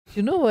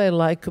You know what I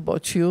like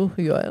about you,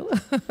 Yoel?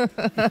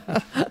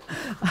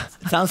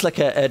 Sounds like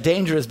a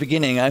dangerous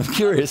beginning. I'm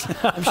curious.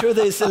 I'm sure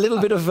there's a little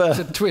bit of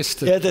a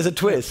twist. Yeah, there's a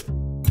twist.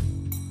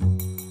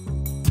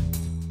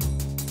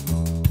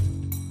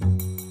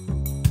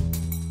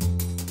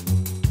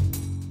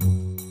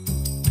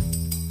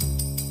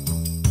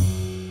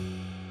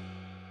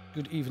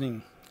 Good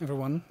evening,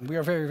 everyone. We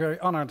are very, very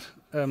honored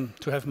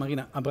to have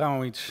Marina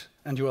Abramović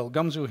and Yoel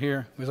Gamzou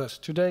here with us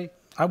today.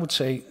 I would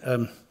say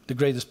the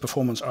greatest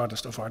performance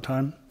artist of our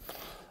time,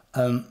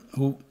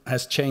 who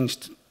has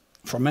changed,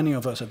 for many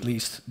of us at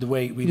least, the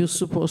way we... You're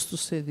supposed to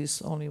say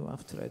this only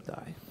after I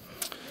die.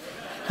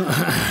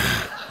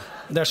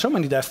 There are so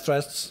many death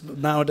threats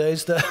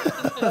nowadays that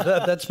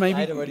that's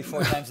maybe... I died already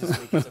 4 times this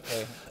week, it's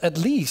okay. At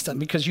least,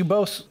 because you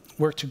both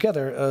worked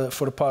together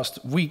for the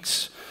past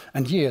weeks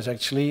and years,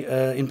 actually,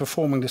 in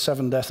performing the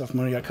 7th Death of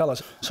Maria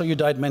Callas. So you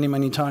died many,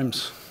 many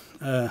times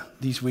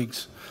these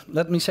weeks.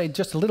 Let me say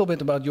just a little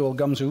bit about Yoel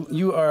Gamzou.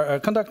 You are a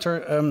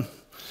conductor,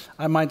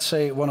 I might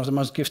say one of the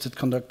most gifted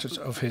conductors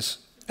of his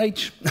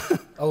age,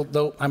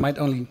 although I might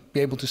only be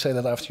able to say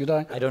that after you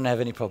die. I don't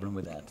have any problem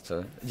with that,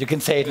 so you can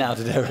say it now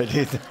today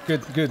already.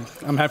 Good, good.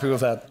 I'm happy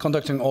with that.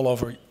 Conducting all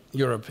over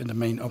Europe in the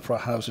main opera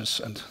houses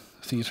and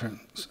theater,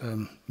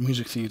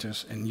 music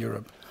theaters in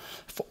Europe.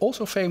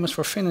 Also famous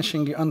for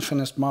finishing the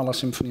unfinished Mahler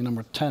Symphony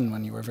No. 10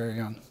 when you were very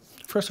young.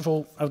 First of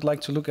all, I would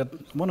like to look at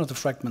one of the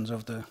fragments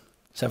of the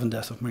 7th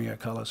Death of Maria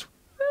Callas.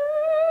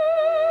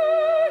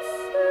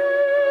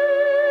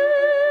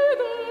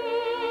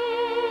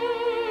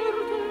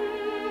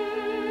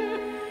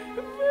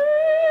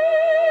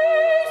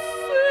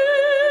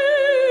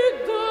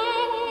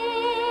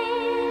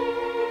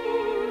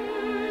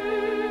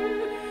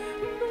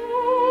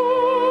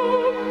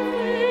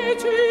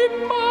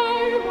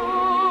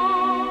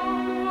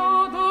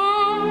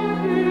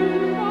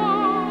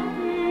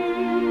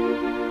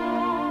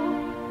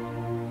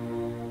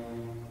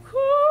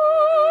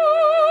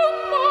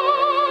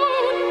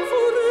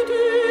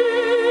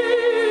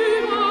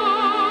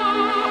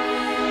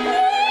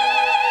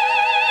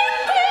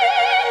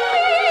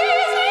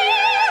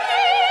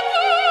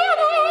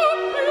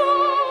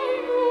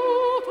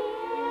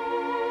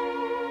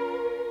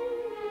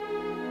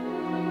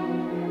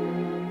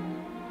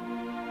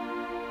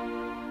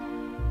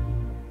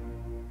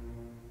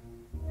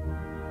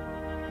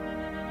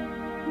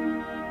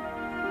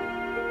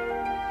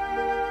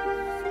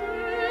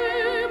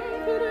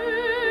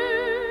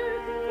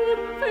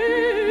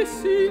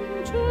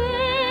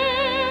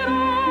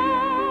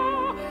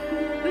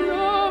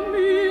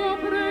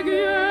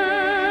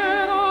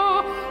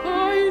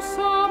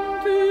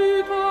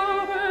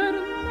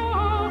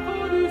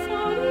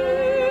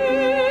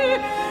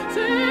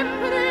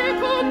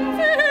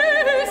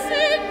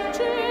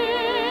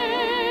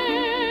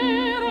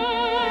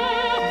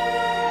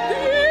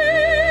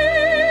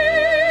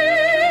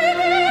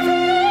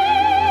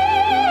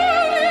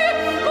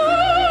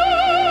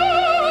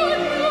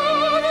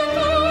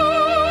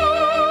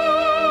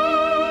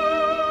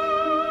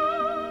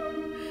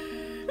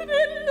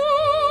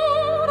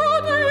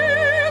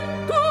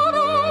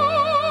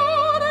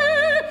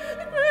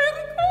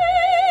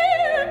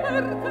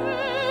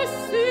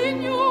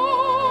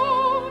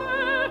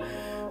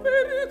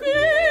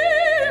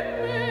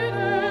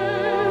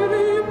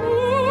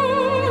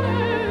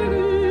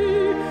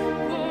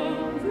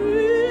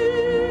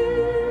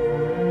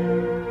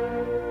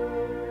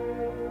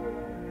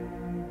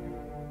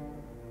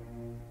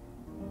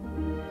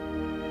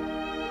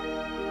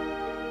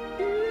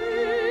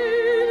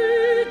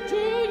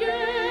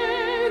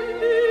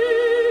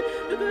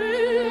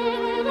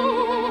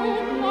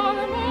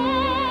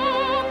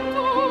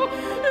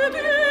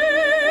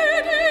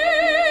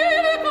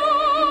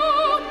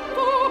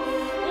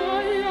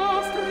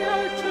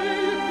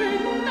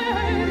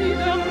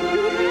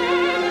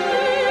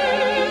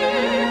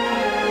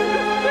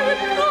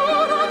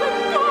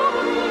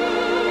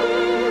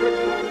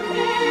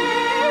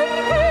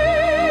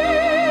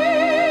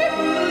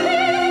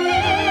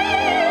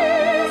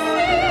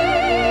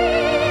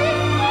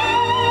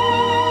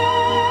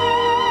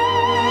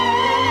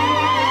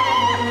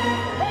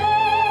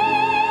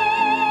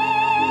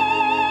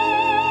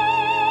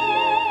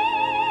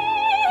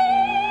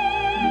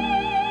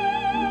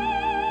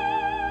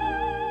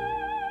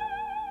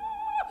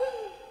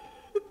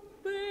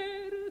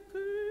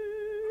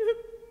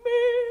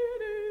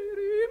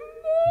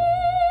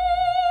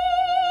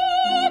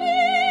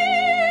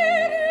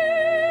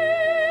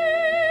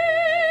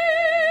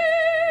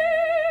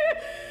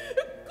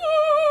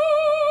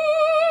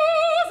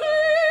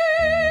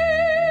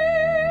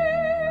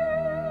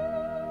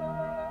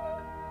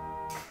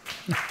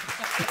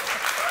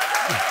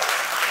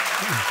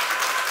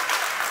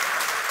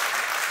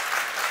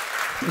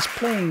 Is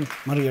playing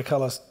Maria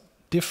Callas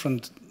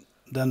different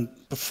than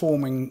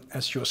performing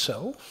as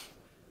yourself?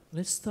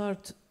 Let's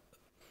start.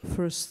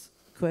 First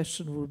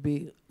question would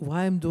be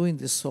why I'm doing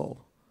this all.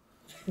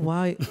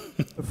 Why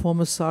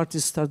performance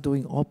artists start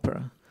doing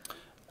opera?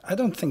 I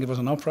don't think it was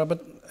an opera, but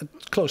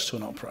close to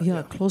an opera.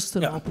 Yeah, close to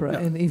an opera. Yeah.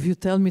 And if you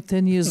tell me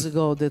 10 years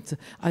ago that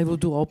I will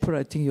do opera,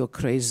 I think you're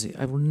crazy.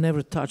 I will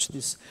never touch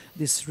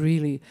this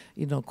really,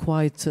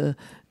 quite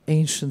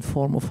ancient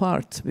form of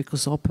art,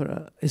 because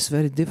opera is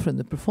very different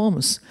than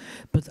performance.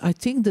 But I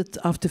think that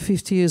after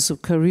 50 years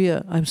of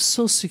career, I'm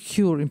so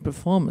secure in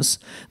performance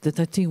that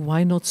I think,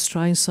 why not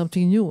trying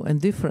something new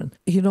and different?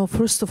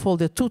 First of all,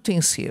 there are two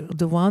things here.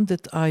 The one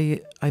that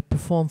I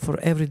perform for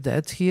every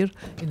dead here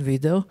in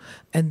video,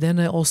 and then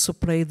I also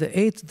play the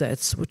 8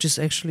 deaths, which is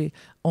actually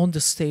on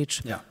the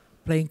stage. Yeah.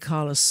 Playing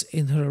Callas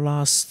in her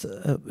last,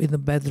 in the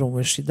bedroom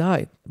where she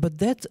died. But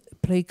that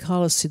play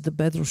Callas in the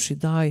bedroom she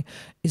died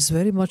is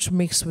very much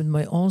mixed with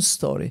my own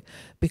story,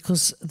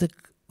 because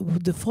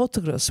the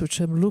photographs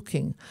which I'm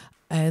looking,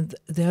 and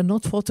they are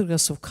not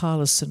photographs of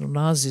Callas and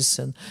Onassis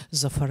and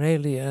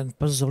Zaffarelli and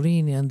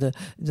Pasolini and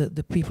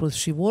the people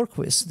she worked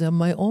with. They're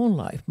my own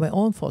life, my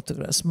own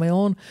photographs, my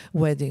own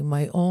wedding,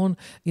 my own,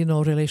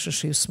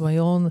 relationships, my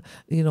own,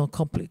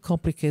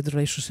 complicated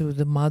relationship with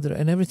the mother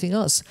and everything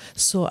else.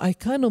 So I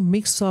kind of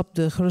mix up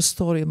her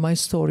story and my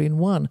story in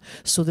one,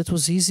 so that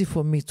was easy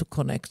for me to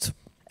connect.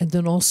 And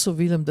then also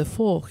Willem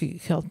Dafoe,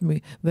 he helped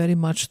me very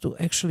much to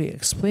actually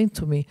explain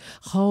to me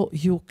how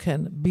you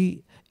can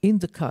be in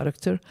the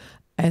character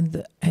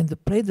and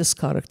play this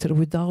character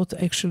without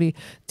actually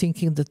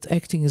thinking that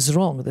acting is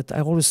wrong, that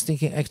I always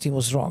thinking acting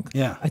was wrong.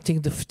 Yeah. I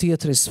think the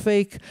theater is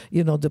fake,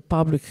 the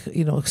public,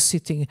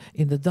 sitting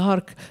in the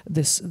dark,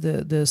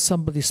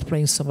 somebody's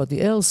playing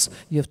somebody else,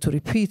 you have to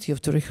repeat, you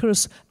have to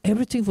rehearse.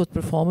 Everything what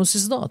performance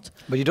is not.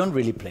 But you don't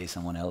really play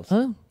someone else.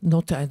 Huh?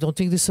 Not, I don't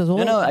think this at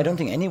all. No, I don't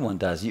think anyone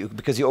does.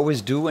 Because you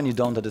always do and you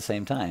don't at the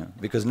same time.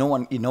 Because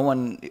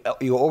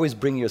you always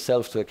bring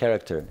yourself to a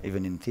character,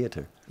 even in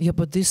theater. Yeah,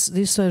 but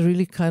this I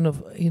really kind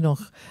of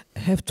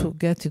have to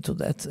get into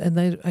that, and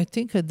I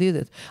think I did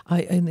it.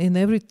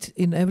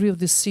 In every of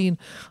this scene,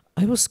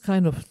 I was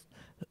kind of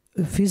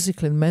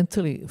physically and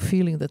mentally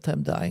feeling that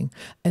I'm dying.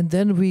 And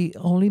then we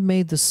only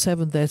made the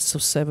 7 deaths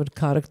of 7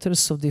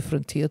 characters of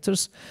different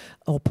theaters,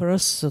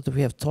 operas. So that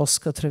we have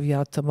Tosca,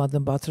 Traviata,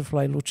 Madame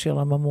Butterfly, Lucia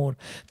Lammermoor,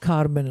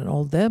 Carmen, and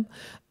all them.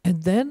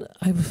 And then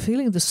I was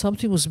feeling that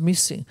something was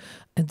missing.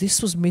 And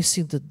this was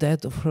missing the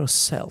death of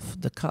herself,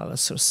 the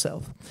Callas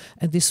herself.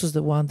 And this was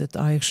the one that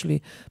I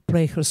actually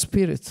play her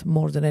spirit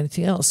more than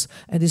anything else.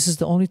 And this is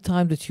the only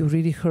time that you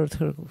really heard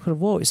her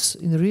voice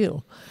in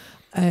real.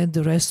 And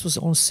the rest was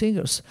on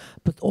singers.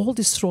 But all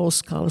these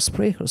roles, Callas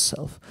played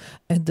herself.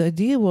 And the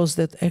idea was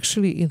that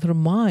actually in her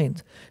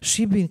mind,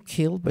 she'd been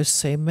killed by the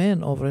same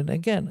man over and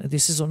again. And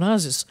this is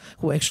Onassis,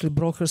 who actually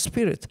broke her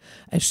spirit.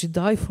 And she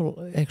died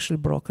for actually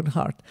broken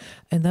heart.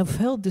 And I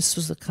felt this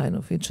was the kind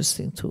of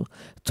interesting to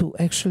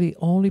actually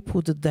only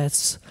put the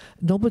deaths.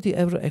 Nobody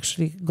ever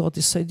actually got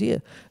this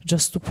idea,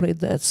 just to play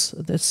deaths.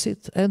 That's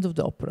it, end of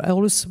the opera. I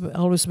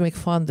always make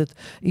fun that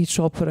each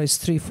opera is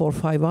 3, 4,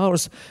 5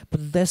 hours, but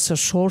the deaths are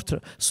shorter.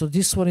 So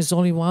this one is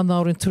only 1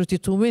 hour and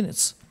 32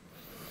 minutes.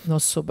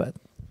 Not so bad.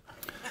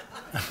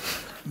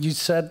 You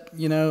said,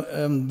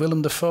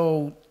 Willem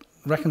Dafoe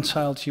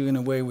reconciled you in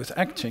a way with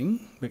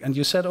acting. And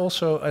you said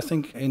also, I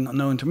think, in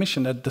No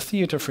Intermission, that the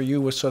theater for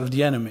you was sort of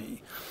the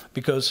enemy.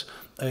 Because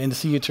in the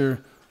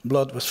theater,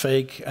 blood was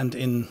fake, and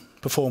in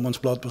performance,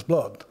 blood was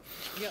blood.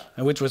 Yeah.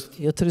 And which was...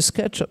 Theater is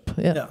ketchup,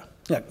 yeah.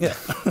 Yeah.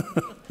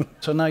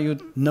 So now you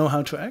know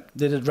how to act?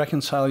 Did it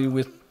reconcile you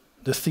with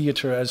the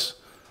theater as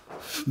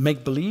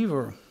make-believe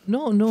or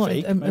no,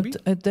 fake,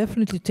 I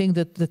definitely think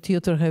that the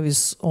theater has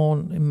its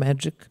own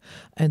magic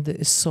and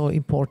is so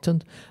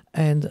important,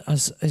 and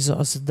as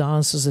a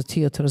dance, as a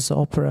theater, as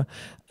opera.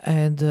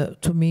 And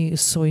to me,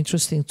 it's so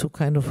interesting to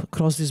kind of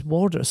cross these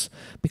borders,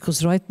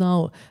 because right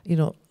now,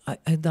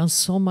 I've done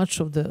so much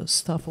of the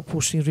stuff of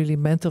pushing really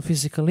mental,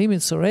 physical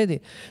limits already.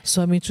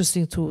 So I'm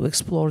interested to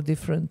explore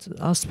different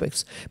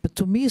aspects. But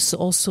to me, it's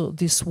also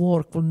this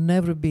work will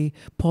never be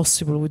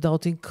possible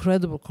without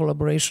incredible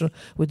collaboration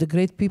with the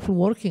great people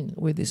working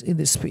with this in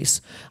this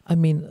piece. I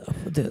mean,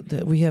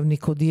 we have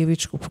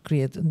Nikodievic, who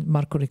created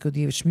Marko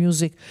Nikodievic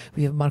music.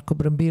 We have Marko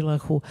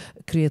Brambila, who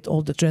create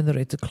all the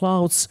generated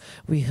clouds.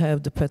 We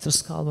have the Petar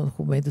Skalman,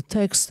 who made the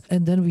text.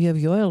 And then we have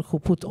Yoel, who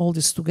put all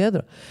this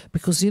together.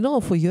 Because,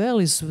 for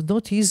Yoel, it's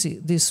not easy,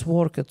 this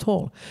work at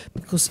all,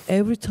 because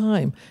every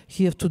time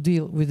he have to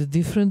deal with the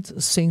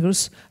different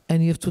singers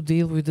and you have to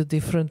deal with a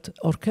different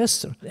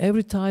orchestra.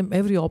 Every time,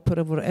 every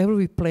opera, wherever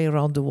we play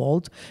around the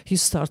world, he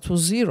starts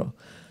with 0.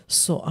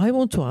 So I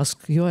want to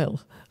ask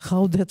Yoel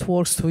how that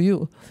works for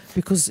you,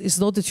 because it's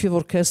not that you have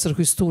orchestra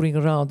who is touring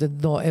around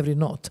and know every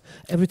note.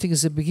 Everything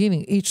is a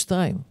beginning each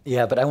time.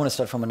 Yeah, but I want to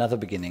start from another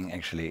beginning,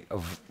 actually,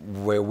 of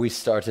where we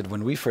started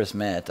when we first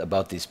met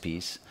about this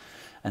piece.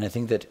 And I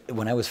think that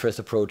when I was first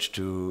approached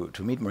to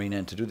meet Marina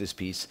and to do this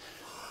piece,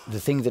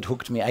 the thing that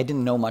hooked me, I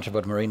didn't know much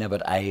about Marina,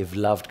 but I've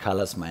loved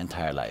Callas my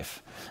entire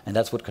life. And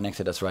that's what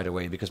connected us right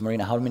away. Because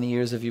Marina, how many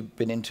years have you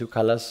been into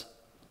Callas?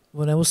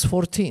 When I was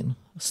 14,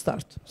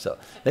 start. So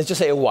let's just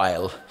say a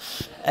while.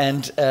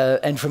 And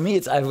for me,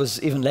 I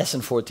was even less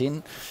than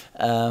 14.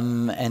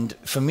 And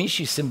for me,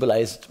 she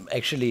symbolized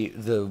actually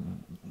the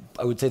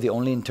I would say, the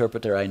only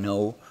interpreter I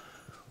know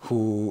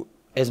who,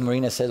 as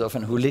Marina says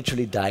often, who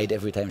literally died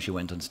every time she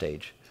went on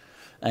stage.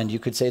 And you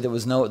could say there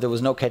was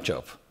no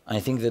catch-up. I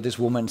think that this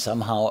woman,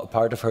 somehow, a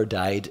part of her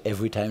died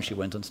every time she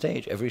went on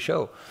stage, every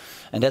show.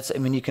 And that's, I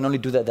mean, you can only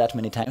do that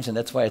many times, and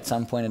that's why at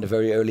some point at a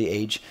very early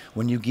age,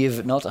 when you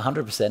give not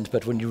 100%,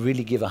 but when you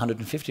really give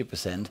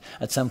 150%,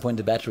 at some point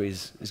the battery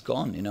is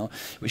gone, you know.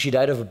 She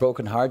died of a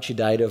broken heart, she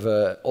died of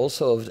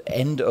also of the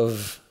end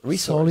of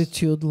resource.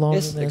 Solitude,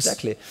 loneliness. Yes,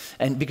 exactly.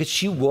 And because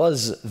she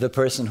was the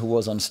person who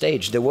was on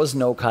stage, there was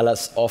no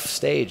Callas off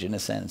stage, in a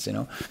sense, you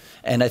know.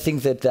 And I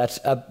think that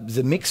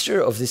the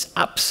mixture of this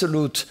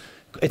absolute,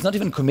 it's not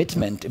even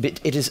commitment,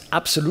 it is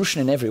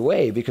absolution in every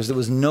way, because there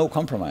was no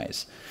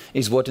compromise,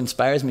 is what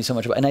inspires me so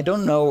much. And I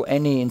don't know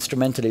any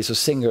instrumentalist or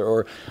singer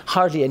or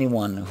hardly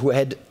anyone who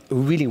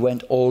really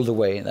went all the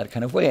way in that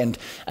kind of way. And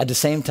at the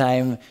same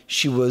time,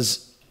 she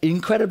was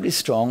incredibly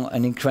strong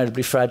and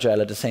incredibly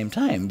fragile at the same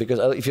time, because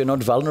if you're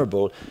not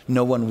vulnerable,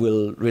 no one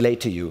will relate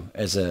to you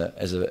as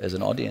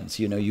an audience.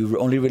 You know, you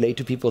only relate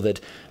to people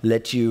that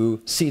let you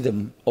see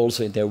them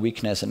also in their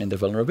weakness and in their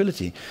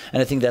vulnerability.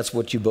 And I think that's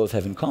what you both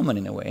have in common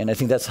in a way. And I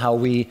think that's how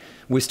we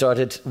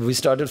started. We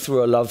started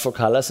through a love for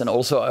Callas, and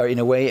also in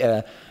a way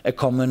a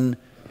common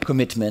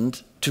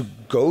commitment to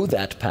go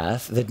that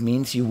path. That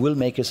means you will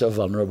make yourself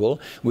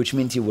vulnerable, which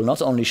means you will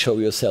not only show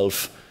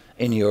yourself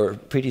in your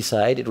pretty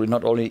side, it will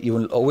not only, you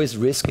will always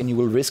risk, and you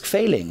will risk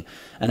failing.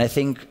 And I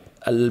think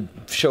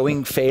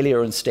showing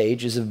failure on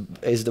stage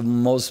is the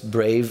most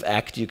brave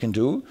act you can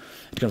do.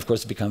 It can of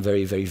course become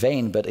very, very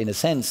vain, but in a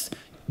sense,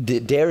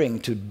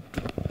 daring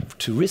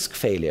to risk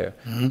failure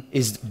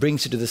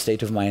brings you to the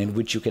state of mind in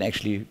which you can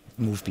actually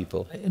move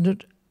people.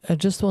 I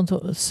just want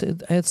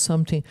to add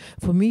something.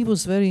 For me, it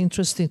was very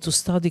interesting to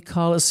study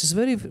Callas. There's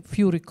very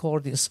few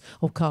recordings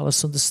of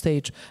Callas on the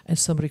stage and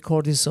some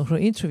recordings of her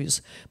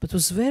interviews. But it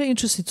was very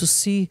interesting to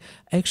see,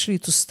 actually,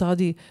 to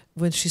study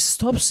when she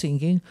stopped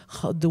singing,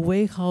 the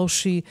way how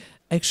she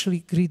actually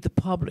greet the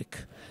public.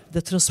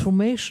 The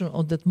transformation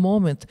on that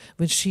moment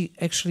when she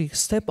actually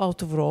stepped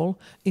out of role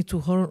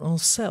into her own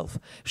self.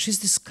 She's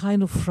this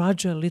kind of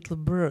fragile little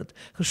bird.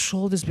 Her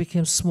shoulders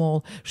became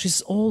small.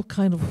 She's all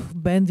kind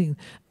of bending.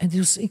 And it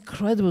was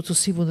incredible to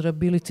see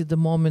vulnerability, the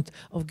moment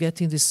of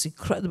getting this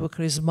incredible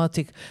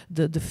charismatic,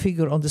 the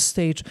figure on the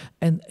stage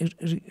and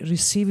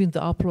receiving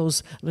the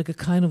applause like a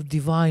kind of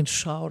divine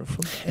shower.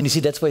 And you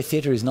see, that's why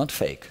theater is not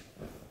fake.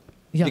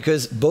 Yeah.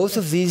 Because both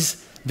of these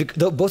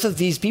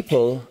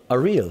people are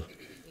real.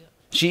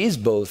 She is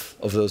both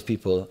of those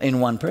people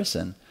in one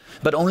person.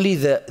 But only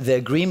the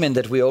agreement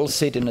that we all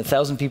sit in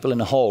 1,000 people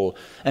in a hall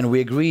and we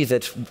agree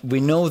that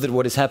we know that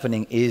what is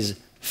happening is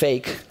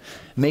fake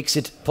makes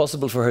it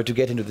possible for her to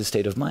get into the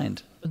state of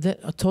mind.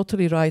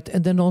 Totally right.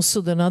 And then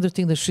also another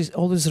thing that she's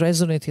always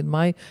resonated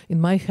in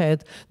my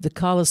head, the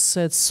Callas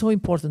said so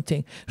important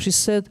thing. She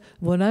said,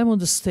 when I'm on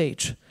the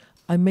stage,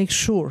 I make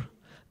sure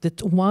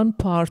that one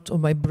part of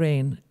my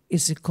brain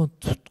is in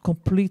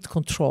complete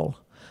control,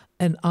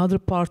 and other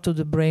part of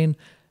the brain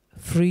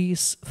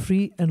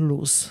free and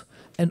loose.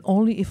 And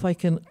only if I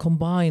can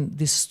combine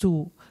these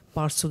two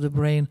parts of the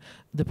brain,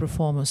 the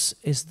performance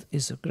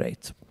is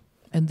great.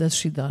 And that's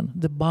she done,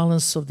 the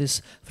balance of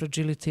this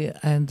fragility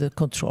and the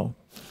control.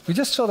 We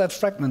just saw that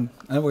fragment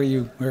where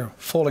you were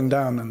falling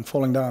down and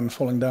falling down and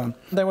falling down.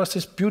 There was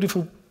this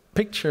beautiful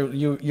picture.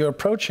 You're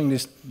approaching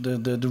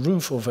the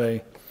roof of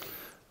a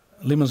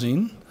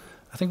limousine.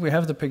 I think we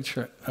have the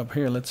picture up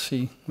here. Let's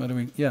see whether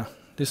we... Yeah.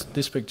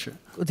 This picture.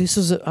 This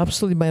is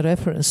absolutely my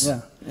reference.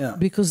 Yeah.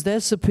 Because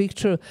that's a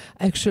picture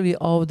actually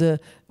of the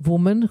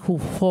woman who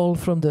fall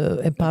from the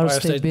Empire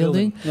State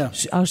Building. Yeah.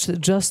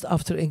 Just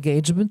after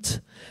engagement,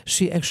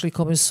 she actually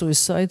commits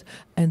suicide,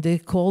 and they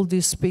call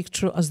this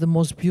picture as the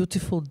most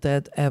beautiful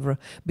death ever,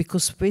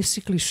 because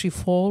basically she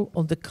fall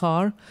on the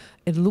car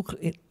and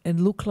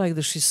look like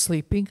that she's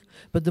sleeping,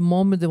 but the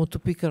moment they want to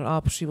pick her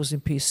up, she was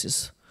in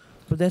pieces.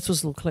 But that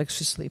was look like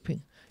she's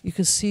sleeping. You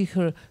can see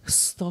her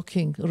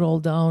stocking roll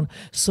down.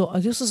 So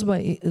this is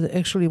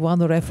actually one of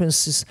the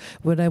references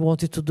when I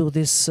wanted to do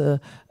this,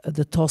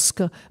 the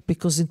Tosca,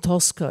 because in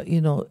Tosca, you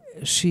know,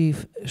 she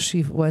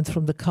went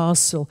from the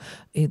castle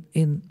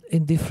in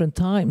different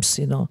times,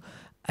 you know,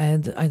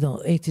 and I don't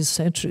know, 18th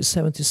century,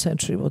 17th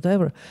century,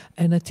 whatever.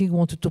 And I think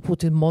wanted to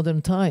put in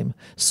modern time.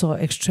 So I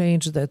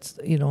exchanged that,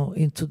 you know,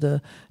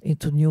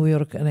 into New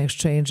York, and I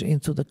exchanged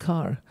into the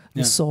car,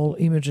 the soul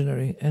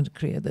imaginary, and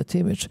create that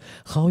image.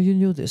 How you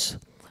knew this?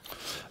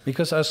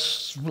 Because I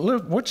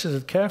watched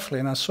it carefully,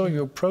 and I saw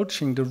you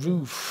approaching the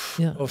roof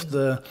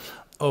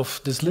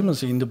of this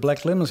limousine, the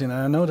black limousine.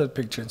 And I know that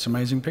picture; it's an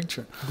amazing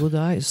picture. Good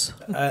eyes.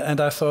 And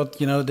I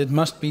thought, you know, that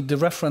must be the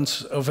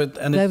reference of it,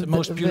 and it's the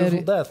most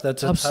beautiful death.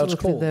 That's how it's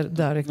called. Absolutely,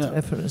 direct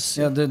reference.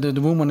 Yeah,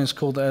 the woman is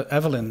called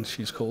Evelyn.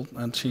 She's called,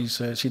 and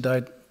she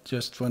died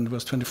just when she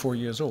was 24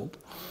 years old.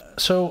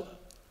 So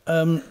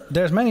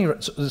there's many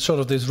sort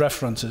of these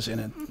references in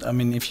it. I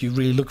mean, if you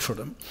really look for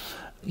them.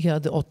 Yeah,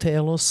 the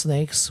Othello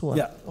snakes who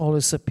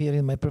always appear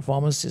in my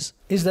performances.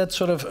 Is that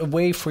sort of a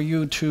way for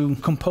you to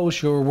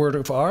compose your work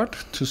of art,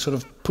 to sort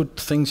of put put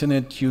things in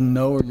it you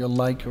know or you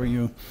like or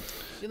you.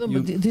 You know,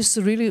 but this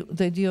really,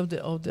 the idea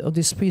of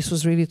this piece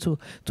was really to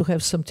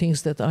have some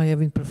things that I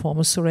have in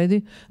performance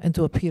already and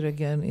to appear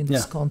again in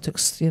this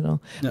context, you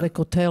know. Like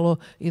Othello,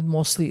 it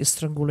mostly is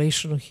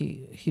strangulation.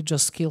 He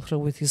just killed her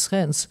with his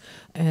hands.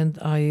 And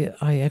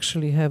I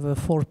actually have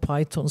 4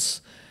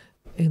 pythons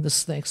in the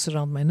snakes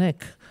around my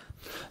neck.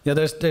 Yeah,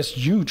 there's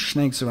huge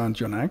snakes around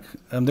your neck,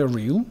 and they're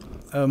real.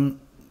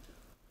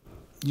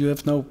 You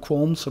have no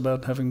qualms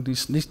about having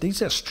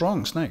these are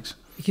strong snakes.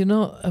 You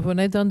know, when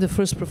I done the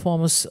first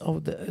performance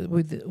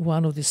with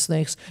one of the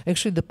snakes,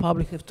 actually the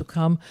public have to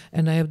come,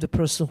 and I have the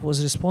person who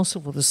was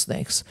responsible for the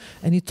snakes,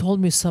 and he told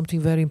me something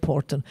very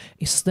important.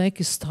 A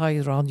snake is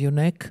tied around your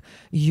neck.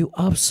 You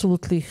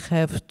absolutely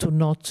have to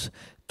not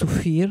to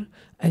fear,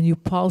 and your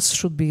pulse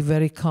should be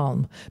very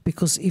calm,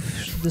 because if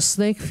the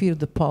snake fears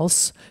the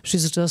pulse,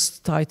 she's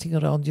just tightening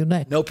around your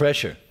neck. No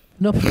pressure.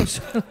 No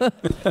pressure.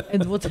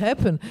 And what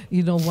happened,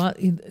 you know,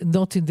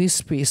 not in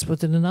this piece,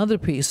 but in another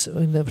piece,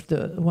 in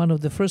one of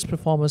the first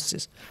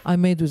performances I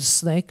made with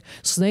snake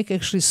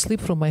actually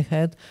slipped from my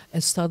head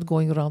and started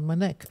going around my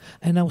neck.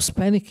 And I was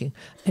panicking.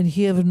 And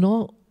he had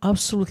no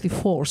absolutely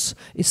force.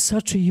 It's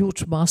such a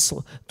huge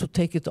muscle to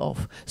take it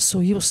off. So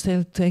he was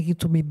taking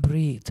to me,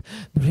 breathe,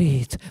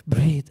 breathe,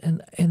 breathe.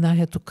 And I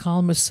had to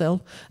calm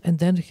myself. And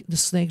then the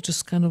snake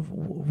just kind of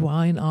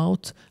whined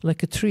out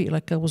like a tree,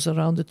 like I was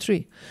around a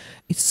tree.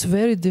 It's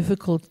very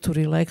difficult to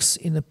relax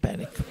in a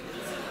panic.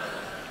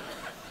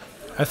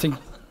 I think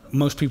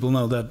most people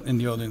know that in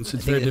the audience.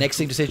 It's I think the next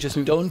thing to say is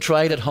just don't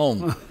try it at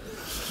home.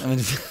 I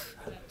mean,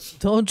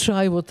 don't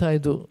try what I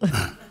do.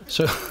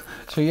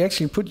 So you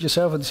actually put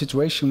yourself in a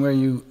situation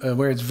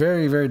where it's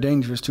very, very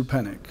dangerous to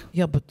panic.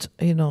 Yeah, but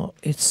you know,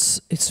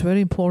 it's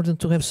very important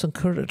to have some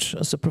courage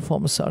as a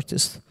performance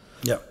artist.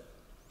 Yeah.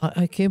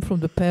 I came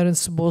from the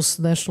parents, both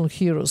national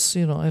heroes.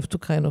 You know, I have to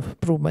kind of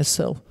prove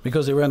myself.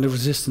 Because they were under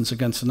resistance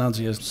against the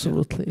Nazis.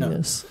 Absolutely,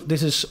 yes.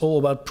 This is all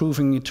about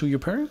proving it to your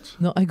parents?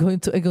 No, I'm going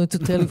to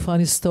tell you a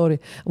funny story.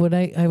 When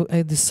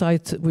I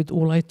decided with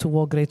Ulay to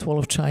walk Great Wall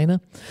of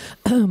China,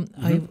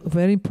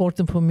 very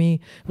important for me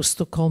was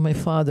to call my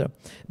father.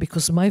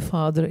 Because my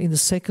father, in the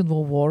Second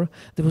World War,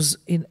 there was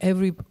in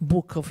every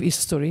book of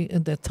history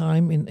at that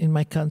time in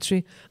my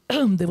country,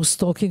 they was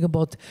talking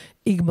about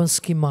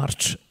Igmansky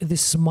March,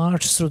 this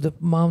march through the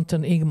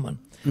mountain Igman.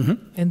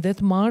 And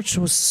that march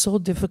was so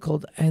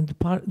difficult, and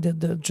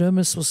the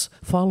Germans was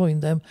following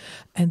them,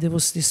 and there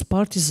was these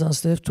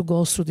partisans. They have to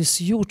go through this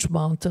huge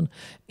mountain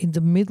in the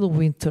middle of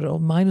winter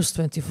of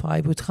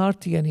 -25 with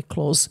hardly any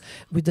clothes,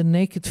 with the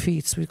naked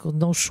feet, because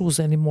no shoes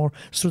anymore,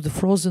 through the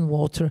frozen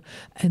water,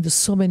 and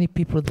there's so many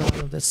people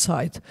died on that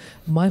side.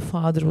 My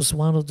father was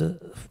one of the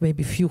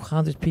maybe few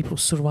hundred people who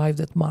survived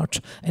that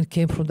march and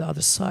came from the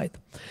other side.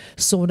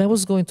 So when I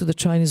was going to the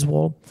Chinese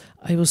Wall,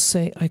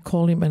 I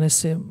call him and I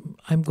say,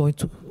 I'm going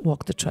to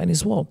walk the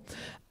Chinese Wall.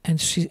 And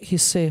he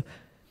say,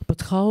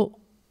 but how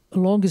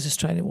long is this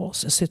Chinese Wall?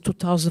 I said,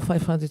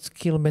 2,500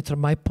 kilometers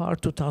my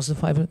part,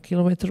 2,500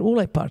 kilometers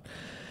Ulay part.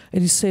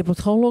 And he say,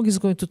 but how long is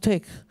it going to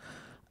take?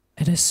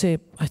 And I say,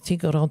 I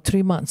think around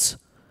 3 months.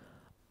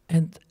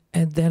 And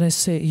then I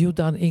say, you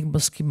done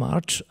Igmansky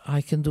March,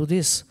 I can do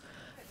this.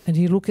 And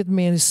he looked at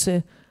me and he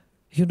said,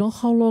 you know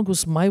how long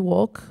was my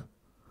walk?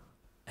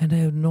 And I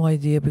have no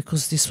idea,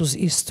 because this was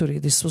history,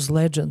 this was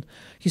legend.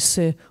 He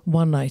said,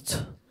 1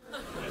 night.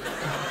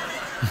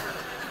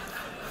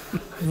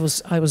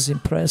 I was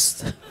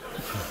impressed.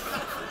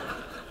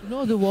 You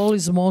know, the wall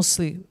is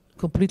mostly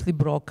completely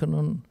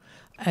broken,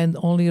 and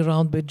only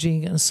around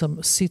Beijing and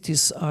some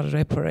cities are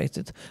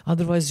reparated.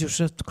 Otherwise, you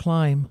have to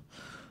climb,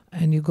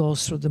 and you go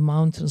through the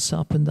mountains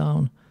up and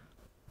down.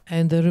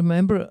 And I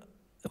remember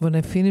when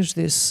I finished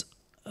this,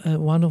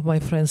 one of my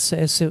friends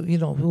says, you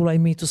know, will I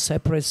meet to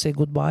separate, say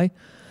goodbye?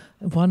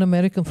 One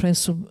American friend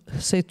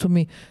said to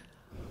me,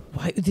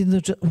 why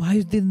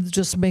didn't you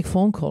just make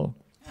phone call?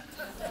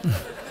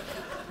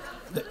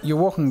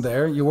 You're walking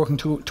there, you're walking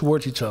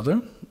towards each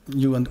other,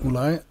 you and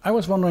Ulay. I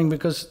was wondering,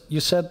 because you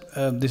said,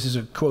 this is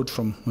a quote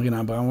from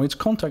Marina Abramović,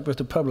 contact with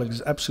the public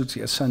is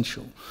absolutely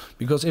essential.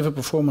 Because if a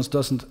performance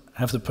doesn't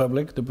have the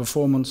public, the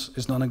performance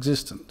is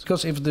non-existent.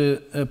 Because if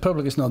the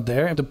public is not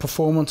there, the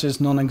performance is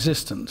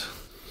non-existent.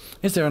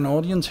 Is there an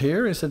audience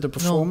here? Is it the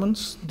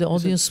performance? No, the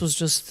audience was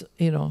just,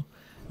 you know,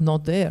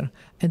 not there.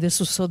 And this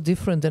was so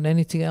different than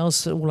anything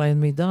else Ulay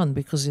and me done,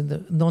 because in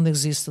the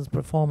non-existent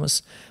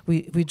performance,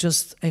 we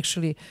just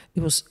actually,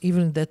 it was,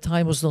 even at that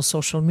time, was no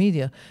social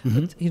media.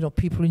 But, you know,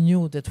 people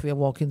knew that we are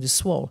walking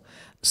this wall.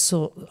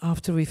 So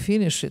after we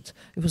finished it,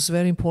 it was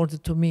very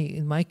important to me,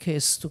 in my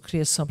case, to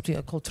create something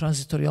I call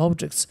transitory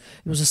objects.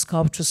 It was a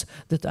sculptures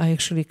that I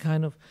actually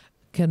kind of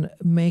can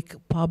make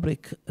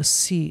public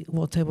see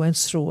what I went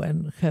through,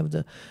 and have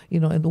the, you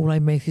know, and Ulay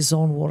made his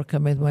own work, I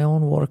made my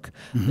own work,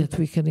 that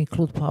we can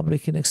include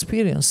public in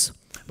experience.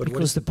 But because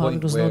what is the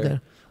public was not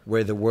there.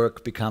 Where the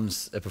work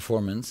becomes a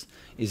performance?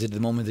 Is it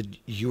the moment that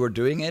you are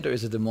doing it, or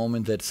is it the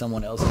moment that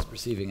someone else is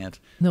perceiving it?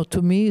 No,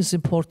 to me it's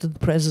important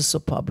presence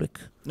of public.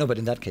 No, but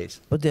in that case.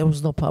 But there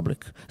was no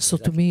public. So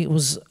exactly. To me it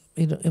was,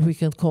 you know, we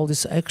can call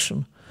this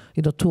action.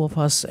 two of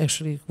us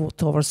actually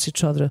towards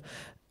each other,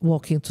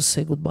 walking to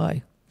say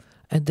goodbye.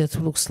 And that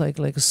looks like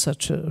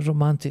such a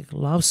romantic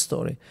love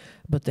story.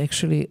 But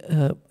actually,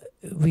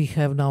 we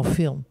have now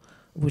film,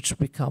 which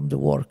become the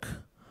work.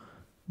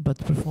 But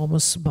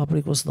performance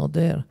public was not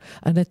there.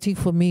 And I think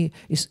for me,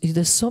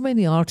 there's so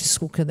many artists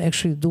who can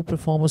actually do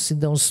performance in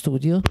their own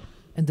studio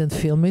and then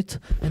film it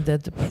and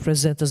then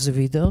present as a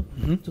video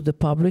to the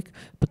public.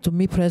 But to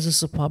me,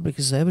 presence of public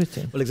is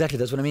everything. Well, exactly,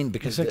 that's what I mean,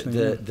 because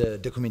the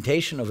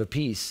documentation of a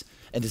piece,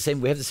 and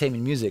we have the same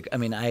in music. I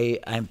mean,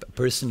 I'm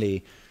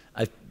personally,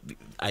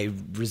 I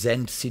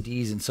resent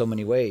CDs in so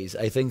many ways.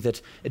 I think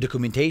that a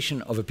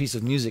documentation of a piece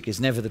of music is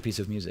never the piece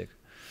of music.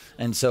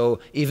 And so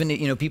even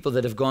people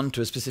that have gone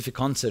to a specific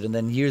concert and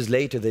then years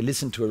later they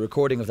listen to a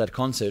recording of that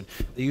concert,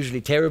 they're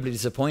usually terribly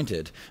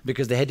disappointed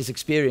because they had this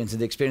experience, and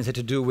the experience had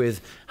to do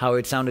with how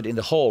it sounded in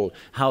the hall,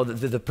 how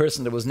the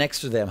person that was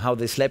next to them, how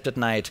they slept at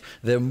night,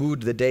 their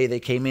mood the day they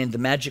came in, the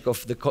magic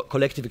of the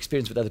collective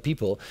experience with other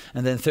people.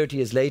 And then 30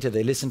 years later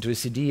they listen to a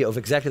CD of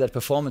exactly that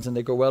performance and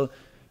they go, well, it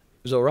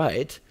was all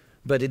right,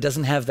 but it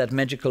doesn't have that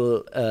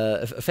magical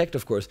effect,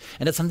 of course.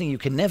 And that's something you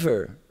can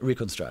never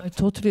reconstruct. I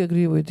totally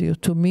agree with you.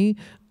 To me,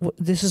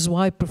 this is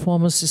why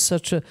performance is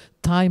such a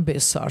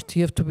time-based art.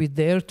 You have to be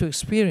there to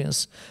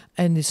experience.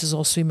 And this is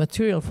also a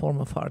material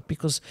form of art,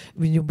 because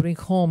when you bring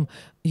home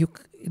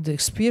the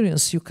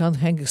experience, you can't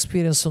hang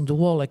experience on the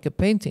wall like a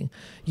painting.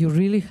 You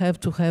really have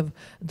to have,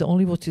 the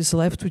only what is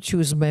left with you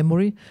is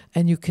memory,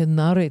 and you can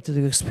narrate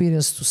the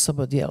experience to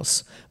somebody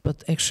else.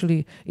 But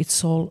actually,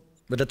 it's all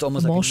But that's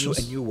almost emotions.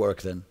 like a new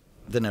work then.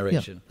 The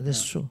narration. Yeah,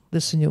 that's true.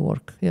 That's a new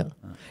work. Yeah,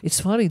 it's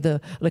funny.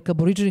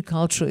 Aborigine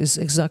culture is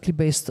exactly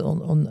based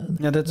on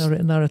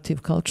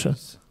narrative culture.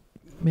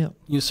 Yeah,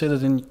 you say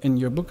that in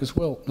your book as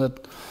well.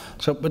 But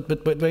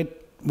wait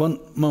one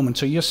moment.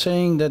 So you're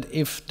saying that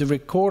if the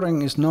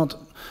recording is not,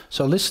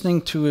 so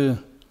listening to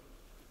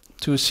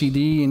a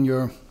CD in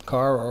your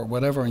car or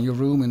whatever in your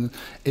room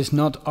is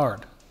not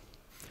art.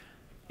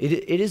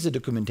 It is a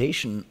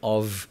documentation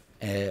of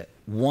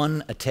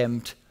one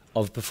attempt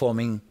of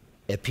performing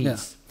a piece.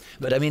 Yeah.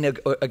 But I mean,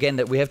 again,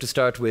 that we have to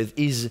start with,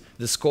 is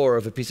the score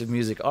of a piece of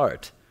music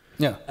art?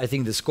 Yeah. I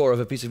think the score of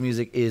a piece of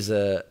music is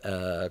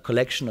a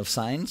collection of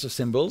signs, of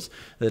symbols,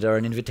 that are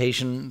an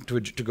invitation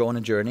to go on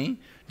a journey.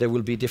 They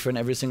will be different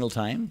every single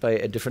time by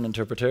a different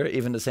interpreter,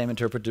 even the same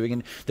interpreter doing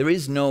it. There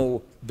is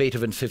no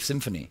Beethoven Fifth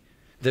Symphony.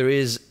 There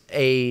is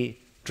a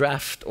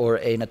draft or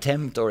an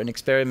attempt or an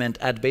experiment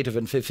at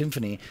Beethoven Fifth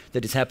Symphony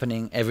that is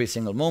happening every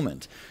single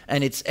moment.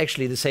 And it's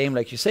actually the same,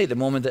 like you say, the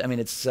moment that, I mean,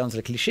 it sounds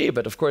like a cliche,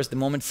 but of course the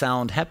moment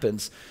sound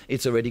happens,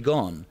 it's already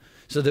gone.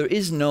 So there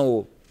is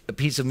no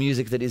piece of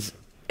music that is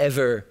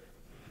ever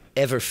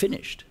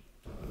finished.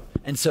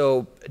 And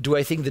so do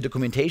I think the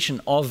documentation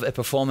of a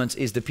performance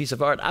is the piece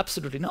of art?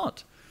 Absolutely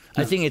not.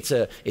 I think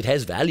it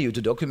has value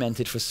to document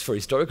it for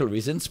historical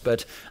reasons,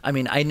 but I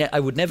mean, I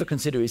would never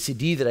consider a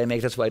CD that I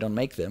make, that's why I don't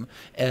make them,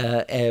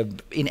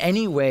 in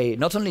any way,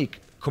 not only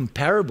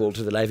comparable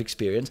to the live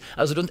experience,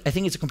 I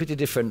think it's a completely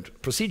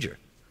different procedure.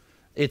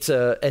 It's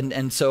and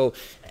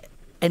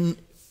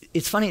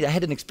it's funny, I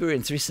had an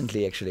experience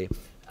recently actually.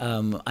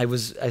 I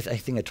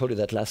think I told you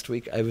that last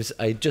week.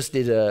 I just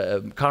did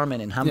a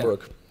Carmen in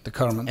Hamburg. Yeah. The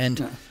Carmen.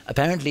 And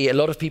apparently a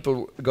lot of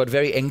people got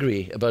very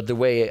angry about the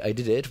way I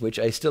did it, which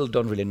I still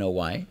don't really know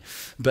why.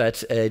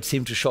 But it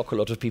seemed to shock a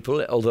lot of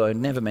people, although I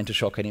never meant to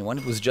shock anyone.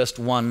 It was just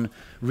one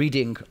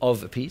reading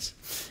of a piece.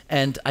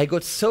 And I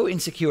got so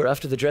insecure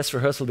after the dress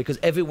rehearsal because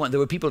there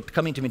were people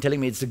coming to me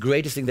telling me it's the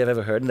greatest thing they've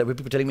ever heard, and there were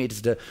people telling me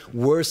it's the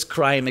worst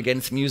crime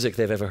against music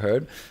they've ever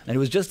heard. And it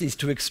was just these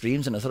two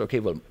extremes, and I thought, okay,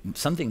 well,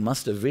 something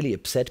must have really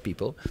upset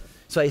people.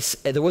 So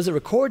there was a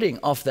recording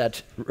of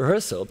that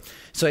rehearsal.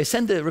 So I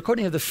sent the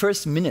recording of the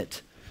first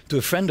minute to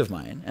a friend of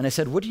mine, and I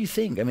said, "What do you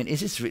think? I mean,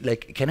 is this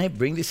like? Can I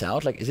bring this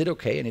out? Like, is it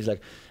okay?" And he's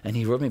like, and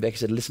he wrote me back. He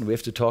said, "Listen, we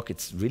have to talk.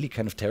 It's really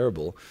kind of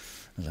terrible."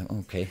 I was like,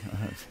 "Okay."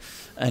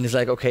 And he's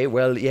like, "Okay,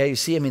 well, yeah, you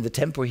see, I mean, the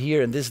tempo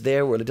here and this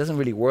there, well, it doesn't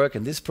really work,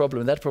 and this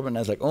problem and that problem." And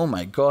I was like, "Oh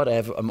my God,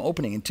 I'm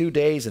opening in 2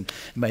 days, and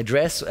my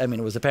dress. I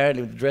mean,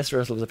 the dress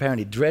rehearsal was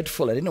apparently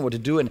dreadful. I didn't know what to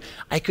do, and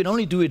I could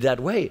only do it that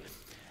way."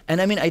 And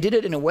I mean, I did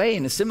it in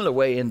a similar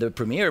way in the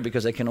premiere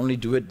because I can only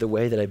do it the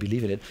way that I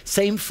believe in it.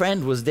 Same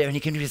friend was there and he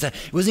came to me and said,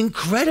 "It was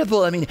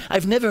incredible. I mean,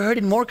 I've never heard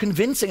it more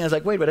convincing." I was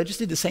like, "Wait, but I just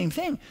did the same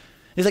thing."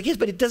 He's like, "Yes,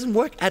 but it doesn't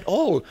work at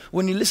all.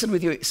 When you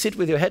sit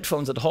with your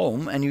headphones at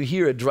home and you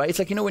hear a dry, it's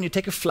like, you know, when you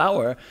take a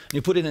flower and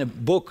you put it in a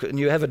book and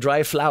you have a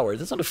dry flower.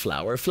 That's not a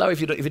flower. A flower,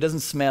 if it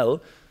doesn't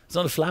smell, it's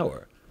not a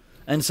flower."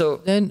 And so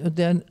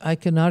then I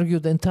can argue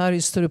the entire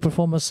history of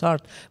performance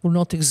art will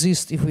not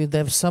exist if we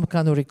have some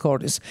kind of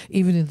recordings,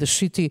 even in the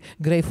shitty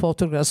grey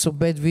photographs or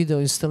bad video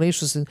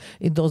installations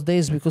in those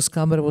days, because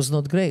camera was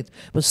not great.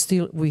 But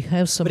still, we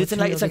have some. But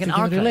it's like an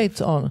archive.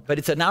 Relate on. But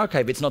it's an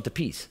archive. It's not the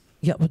piece.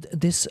 Yeah, but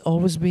this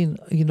always been,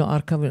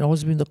 archiving,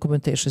 always been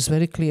documentation. It's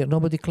very clear.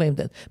 Nobody claimed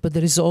that. But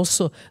there is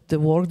also the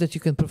work that you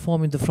can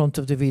perform in the front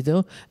of the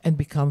video and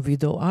become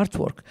video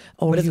artwork.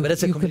 Or you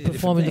can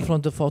perform in the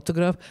front of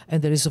photograph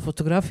and there is a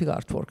photographic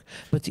artwork.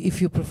 But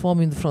if you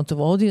perform in the front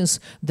of audience,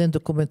 then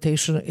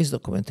documentation is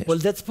documentation. Well,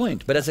 that's the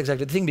point. But that's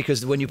exactly the thing,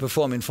 because when you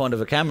perform in front of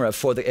a camera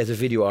as a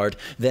video art,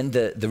 then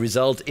the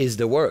result is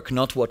the work,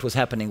 not what was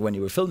happening when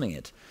you were filming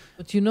it.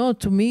 But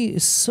to me,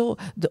 it's so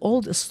the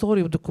old story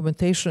of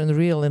documentation and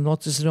real and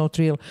what is not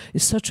real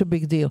is such a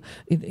big deal.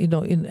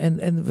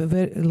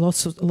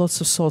 Lots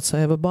of thoughts I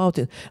have about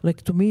it.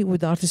 Like, to me,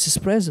 with artist is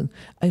present,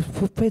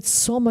 I've paid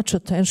so much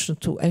attention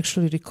to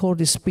actually record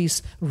this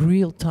piece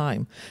real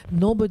time.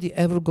 Nobody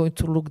ever going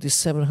to look this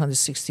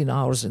 716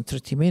 hours and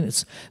 30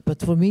 minutes. But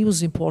for me, it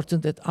was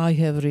important that I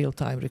have real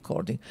time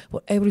recording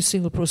for every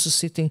single person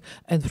sitting,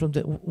 and from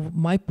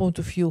my point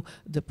of view,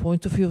 the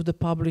point of view of the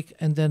public,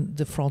 and then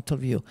the frontal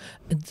view.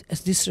 And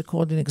as this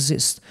recording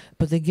exists,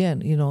 but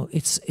again,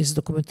 it's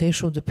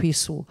documentation of the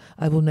piece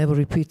I will never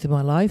repeat in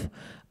my life,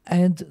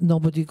 and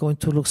nobody going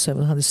to look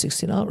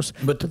 716 hours.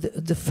 But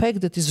the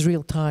fact that it's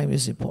real time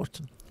is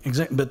important.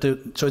 Exactly. But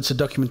so it's a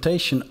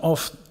documentation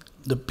of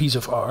the piece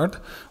of art,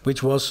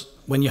 which was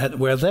when you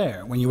were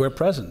there, when you were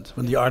present,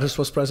 when the artist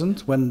was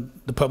present, when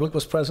the public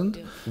was present.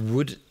 Yeah.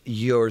 Would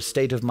your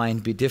state of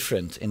mind be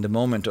different in the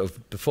moment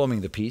of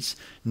performing the piece,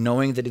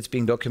 knowing that it's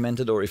being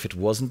documented, or if it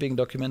wasn't being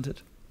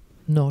documented?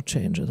 No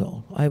change at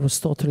all. I was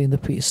totally in the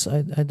piece.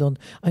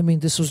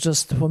 This was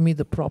just, for me,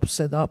 the prop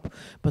set up,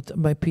 but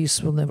my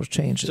piece will never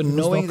change. So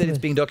knowing that it's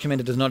being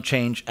documented does not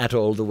change at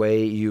all the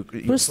way you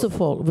First of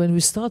all, when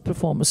we start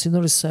performance in the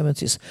early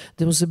 70s,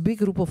 there was a big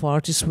group of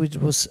artists which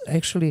was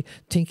actually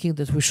thinking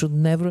that we should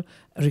never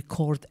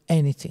record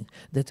anything,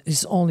 that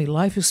is only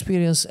life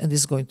experience and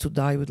is going to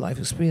die with life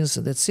experience,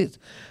 and that's it.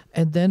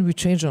 And then we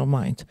change our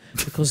mind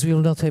because we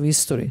will not have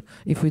history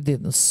if we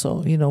didn't.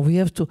 So, we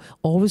have to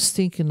always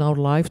think in our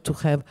life to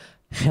have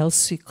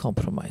healthy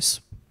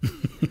compromise.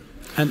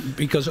 And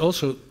because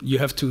also you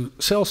have to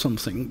sell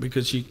something,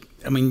 because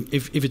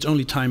if it's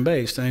only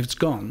time-based and if it's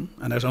gone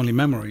and there's only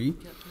memory,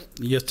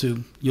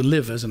 you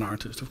live as an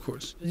artist, of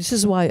course. This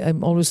is why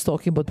I'm always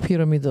talking about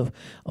pyramid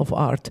of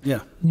art.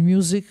 Yeah.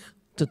 Music,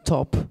 the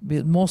top,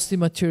 mostly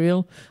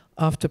material,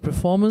 after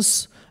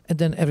performance, and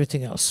then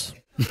everything else.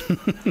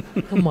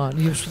 Come on,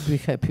 you should be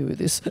happy with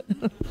this.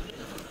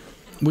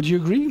 Would you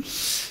agree?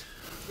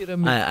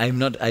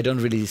 I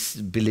don't really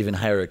believe in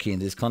hierarchy in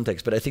this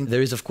context, but I think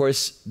there is, of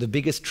course, the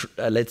biggest,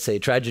 let's say,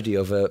 tragedy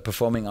of a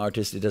performing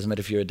artist. It doesn't matter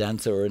if you're a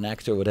dancer or an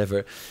actor or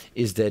whatever,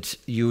 is that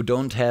you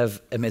don't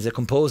have, as a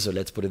composer,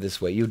 let's put it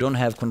this way, you don't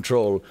have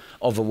control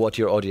over what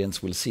your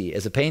audience will see.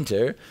 As a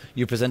painter,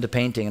 you present a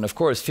painting, and of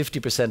course,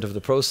 50% of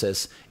the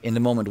process in the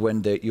moment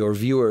when your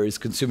viewer is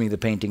consuming the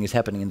painting is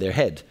happening in their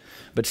head.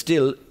 But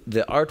still,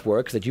 the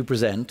artwork that you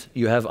present,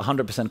 you have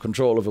 100%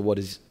 control over what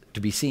is to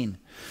be seen.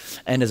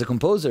 And as a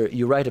composer,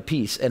 you write a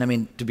piece,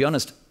 and to be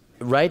honest,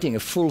 writing a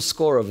full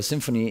score of a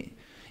symphony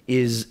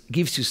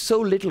gives you so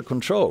little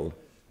control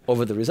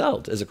over the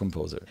result as a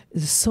composer.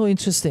 It's so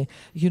interesting.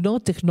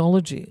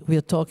 Technology, we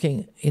are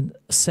talking in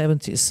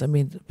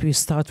 70s. We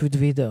start with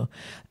video,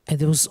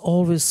 and it was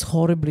always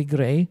horribly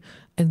gray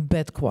and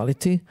bad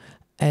quality.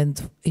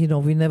 And,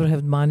 we never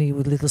had money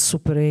with little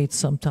Super 8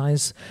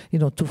 sometimes,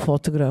 to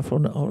photograph or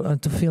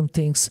to film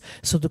things.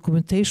 So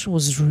documentation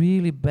was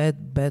really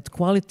bad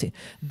quality.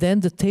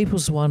 Then the tape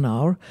was 1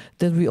 hour.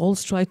 Then we all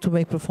tried to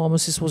make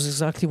performances was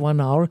exactly 1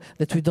 hour,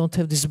 that we don't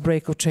have this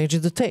break of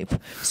changing the tape.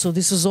 So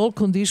this is all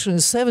conditioned in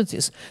the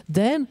 70s.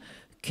 Then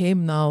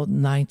came now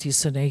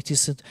 90s and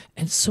 80s.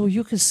 And so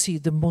you can see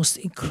the most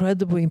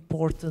incredibly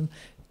important,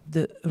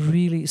 the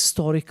really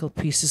historical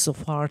pieces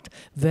of art,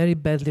 very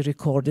badly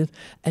recorded,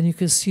 and you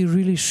can see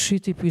really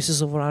shitty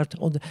pieces of art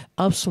on the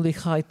absolutely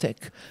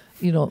high-tech,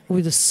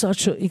 with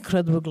such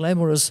incredible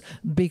glamorous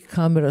big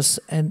cameras,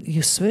 and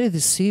it's very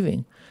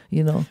deceiving,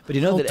 but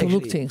how to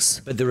look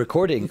things. But the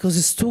recording, because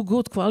it's too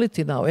good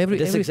quality now.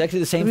 That's exactly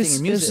the same thing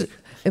in music.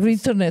 Every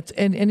internet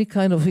and any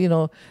kind of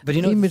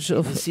image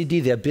of the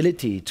CD, the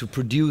ability to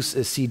produce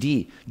a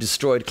CD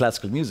destroyed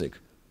classical music.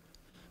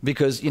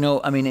 Because, in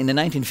the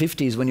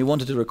 1950s, when you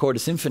wanted to record a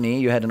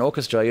symphony, you had an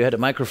orchestra, you had a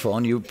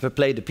microphone, you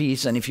played a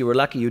piece, and if you were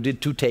lucky, you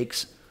did 2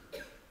 takes,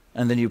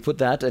 and then you put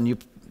that,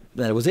 and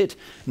that was it.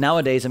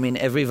 Nowadays,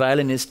 every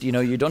violinist,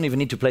 you don't even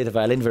need to play the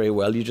violin very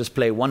well. You just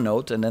play 1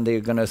 note, and then they're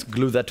going to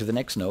glue that to the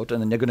next note,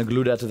 and then they're going to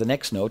glue that to the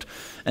next note,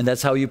 and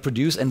that's how you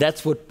produce. And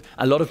that's what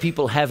a lot of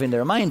people have in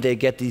their mind. They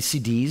get these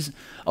CDs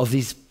of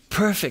these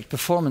perfect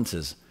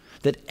performances,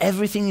 that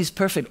everything is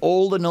perfect,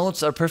 all the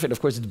notes are perfect. Of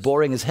course, it's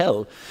boring as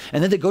hell.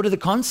 And then they go to the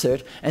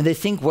concert and they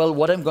think, well,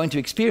 what I'm going to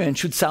experience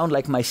should sound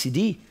like my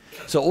CD.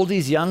 So all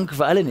these young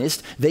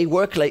violinists, they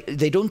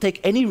don't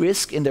take any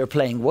risk in their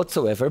playing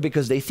whatsoever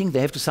because they think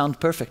they have to sound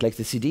perfect like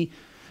the CD.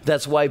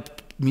 That's why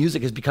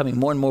music is becoming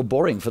more and more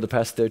boring for the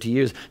past 30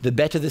 years. The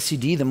better the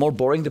CD, the more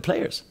boring the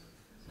players.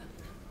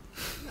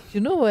 You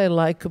know what I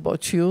like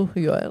about you,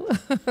 Yoel?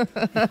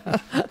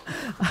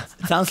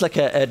 It sounds like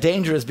a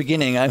dangerous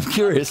beginning. I'm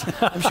curious.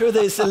 I'm sure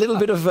there's a little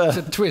bit of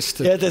a twist.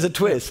 Yeah, there's a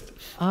twist.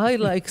 I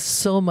like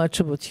so much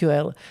about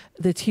Yoel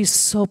that he's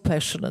so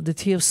passionate,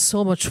 that he has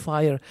so much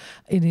fire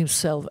in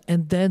himself,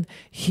 and then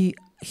he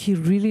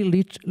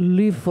really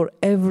live for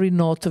every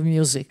note of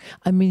music.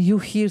 I mean, you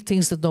hear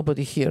things that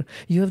nobody hear.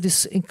 You have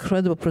this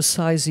incredible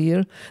precise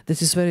ear that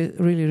is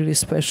really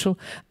special,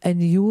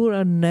 and you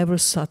are never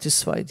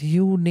satisfied.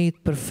 You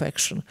need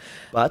perfection.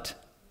 But?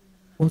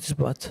 What is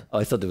but? Oh,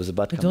 I thought there was a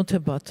but. I don't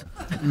have but.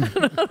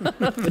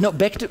 No,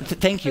 back to,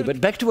 thank you, but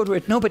back to what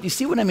we're, no, but you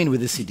see what I mean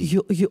with the CD.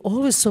 You're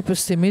always so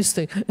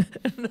pessimistic.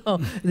 No,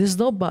 there's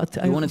no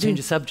but. You want to change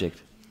the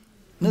subject?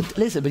 No,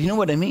 listen, but you know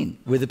what I mean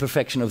with the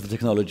perfection of the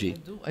technology.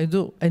 I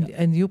do,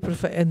 and you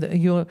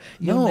you're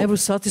never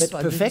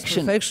satisfied.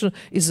 Perfection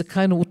is a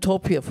kind of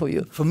utopia for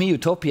you. For me,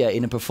 utopia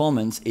in a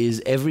performance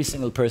is every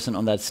single person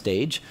on that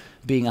stage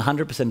being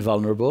 100%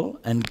 vulnerable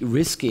and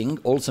risking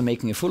also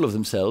making a fool of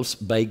themselves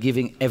by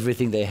giving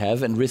everything they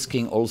have and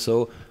risking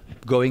also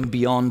going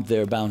beyond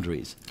their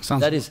boundaries.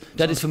 That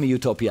is for me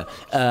utopia.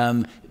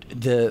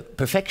 The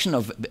perfection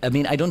of, I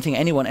mean, I don't think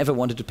anyone ever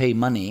wanted to pay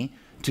money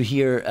to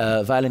hear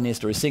a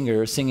violinist or a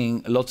singer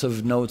singing lots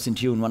of notes in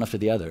tune one after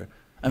the other.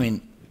 I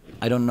mean,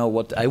 I don't know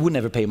what, I would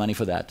never pay money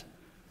for that.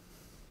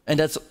 And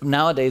that's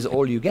nowadays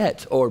all you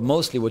get, or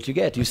mostly what you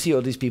get. You see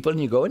all these people and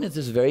you go, and it's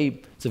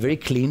a very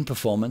clean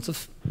performance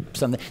of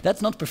something.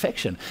 That's not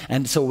perfection.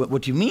 And so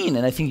what you mean,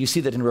 and I think you see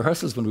that in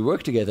rehearsals when we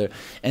work together,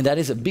 and that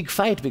is a big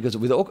fight, because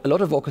with a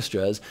lot of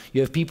orchestras,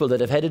 you have people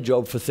that have had a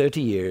job for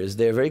 30 years,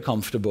 they're very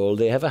comfortable,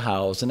 they have a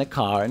house and a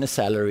car and a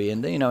salary,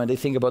 and they, and they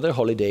think about their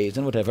holidays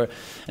and whatever,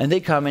 and they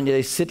come and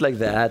they sit like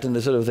that, and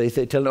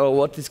they tell, oh,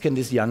 what can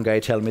this young guy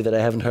tell me that I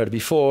haven't heard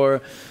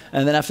before?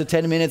 And then after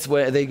 10 minutes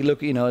where they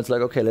look, it's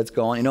like, okay, let's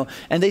go on,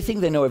 and they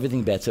think they know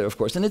everything better, of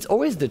course. And it's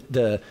always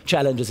the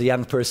challenge as a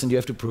young person, you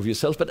have to prove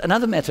yourself. But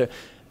another matter,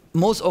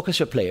 most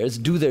orchestra players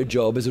do their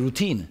job as a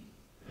routine.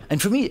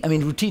 And for me, I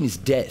mean, routine is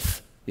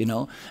death,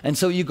 And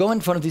so you go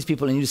in front of these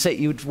people and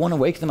you want to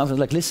wake them up and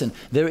like, listen,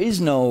 there is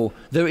no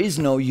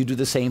you do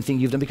the same thing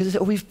you've done, because they say,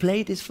 oh, we've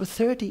played this for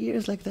 30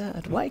 years like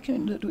that. Why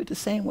can't you do it the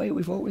same way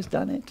we've always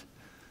done it?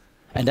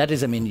 And that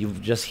is, I mean, you're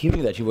just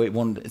hearing that,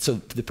 so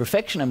the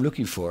perfection I'm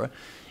looking for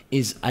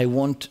is I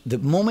want, the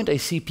moment I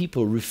see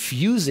people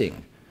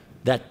refusing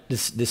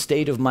the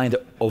state of mind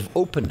of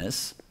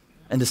openness,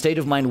 and the state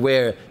of mind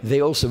where they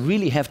also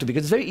really have to,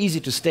 because it's very easy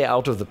to stay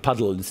out of the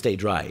puddle and stay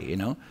dry,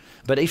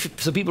 But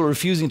so people are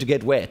refusing to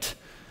get wet,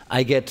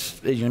 I get,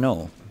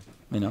 and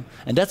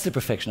that's the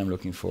perfection I'm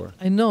looking for.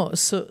 I know,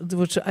 so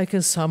which I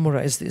can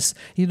summarize this,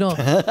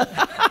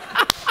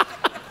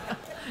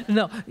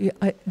 No,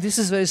 this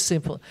is very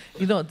simple.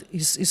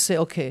 You say,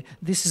 okay,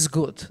 this is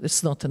good,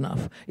 it's not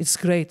enough. It's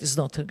great, it's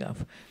not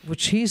enough.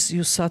 Which is,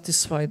 you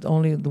satisfied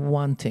only the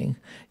one thing.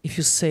 If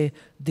you say,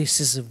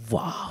 this is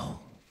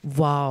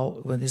wow,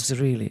 when it's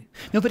really.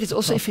 No, but it's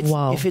also if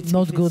it's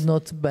not good,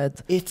 not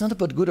bad. It's not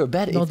about good or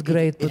bad. Not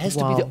great, but it has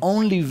to be the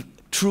only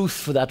truth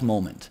for that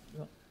moment.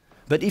 Yeah.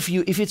 But if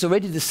it's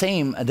already the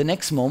same at the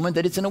next moment,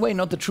 that it's in a way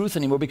not the truth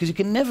anymore, because you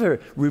can never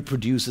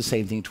reproduce the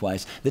same thing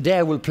twice. The day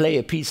I will play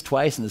a piece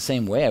twice in the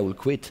same way, I will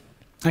quit.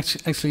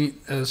 Actually,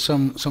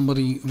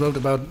 somebody wrote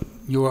about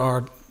your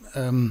art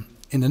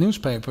in the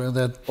newspaper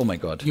that oh my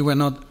God, you were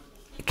not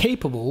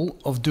capable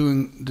of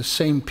doing the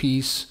same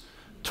piece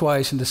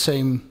twice in the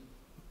same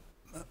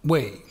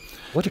way.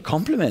 What a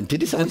compliment!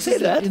 Did someone say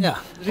that? Yeah.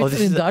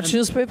 In Dutch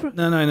newspaper?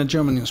 No, in a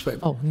German newspaper.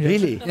 Oh, yeah.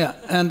 Really? Yeah.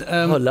 And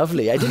oh,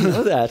 lovely! I didn't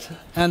know that.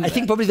 And I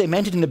think probably they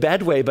meant it in a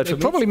bad way, but they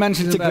probably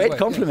meant it in a bad way. It's a great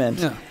compliment.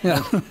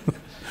 Yeah.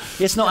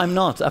 Yes. No, I'm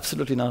not.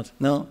 Absolutely not.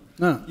 No.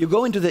 You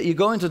go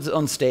into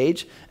on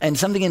stage, and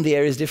something in the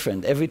air is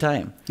different every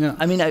time. Yeah.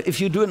 I mean, if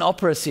you do an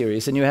opera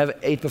series and you have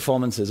 8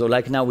 performances, or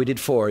like now we did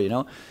 4,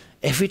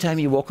 every time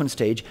you walk on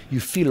stage, you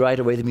feel right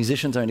away the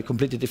musicians are in a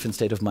completely different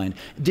state of mind.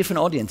 Different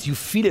audience, you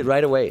feel it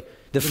right away.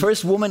 The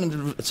first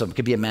woman, so it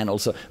could be a man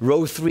also,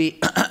 row 3,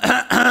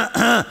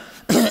 I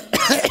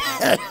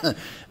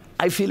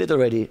feel it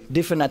already,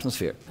 different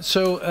atmosphere.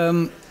 So,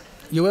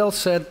 Yoel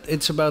said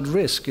it's about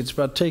risk, it's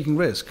about taking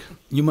risk.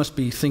 You must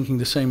be thinking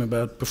the same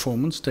about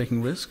performance,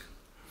 taking risk.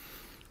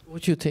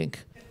 What do you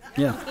think?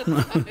 Yeah.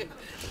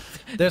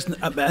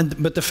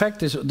 But the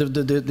fact is,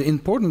 the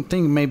important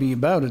thing maybe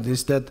about it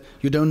is that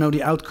you don't know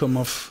the outcome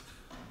of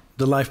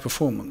the live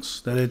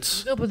performance. That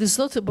it's no, but it's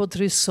not about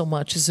risk so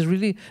much. It's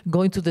really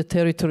going to the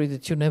territory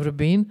that you've never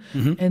been,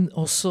 and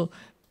also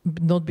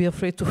not be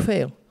afraid to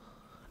fail.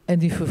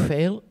 And if you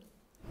fail,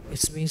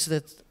 it means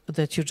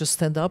that you just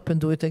stand up and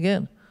do it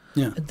again.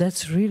 Yeah, and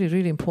that's really,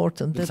 really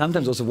important.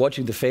 Sometimes also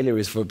watching the failure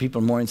is for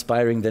people more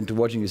inspiring than to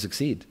watching you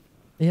succeed.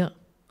 Yeah.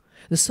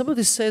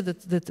 Somebody said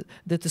that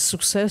the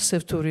success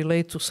have to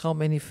relate to how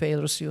many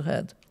failures you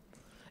had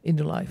in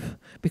your life,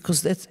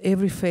 because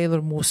every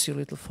failure moves you a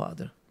little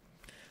farther,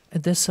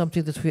 and that's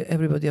something that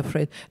everybody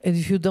afraid. And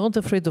if you don't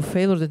afraid of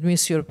failure, that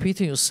means you're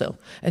repeating yourself,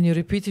 and you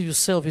repeating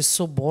yourself is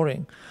so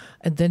boring,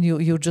 and then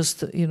you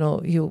just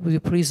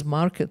you please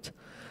market,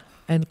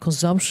 and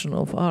consumption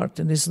of art,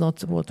 and it's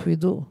not what we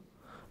do.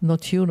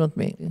 Not you, not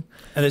me.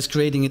 And it's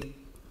creating it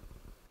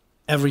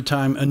every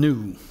time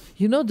anew.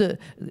 You know,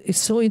 it's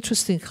so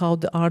interesting how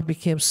the art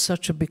became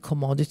such a big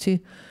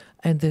commodity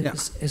and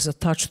is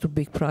attached to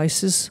big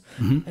prices,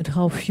 and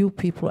how few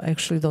people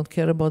actually don't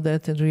care about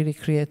that and really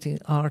creating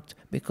art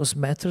because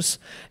matters.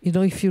 You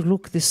know, if you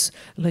look this,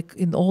 like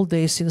in old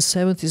days, in the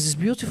 70s, this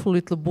beautiful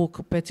little book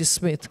of Patti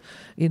Smith,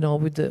 you know,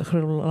 with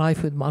her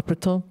life with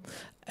Marpeton,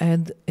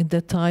 and in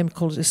that time,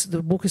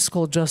 the book is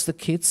called Just the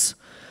Kids.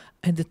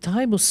 And the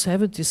time of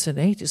 70s and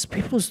 80s,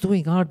 people was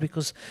doing art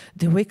because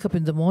they wake up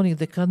in the morning,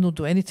 they cannot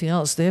do anything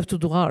else. They have to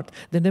do art.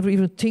 They never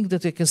even think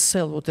that they can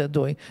sell what they're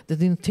doing. They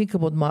didn't think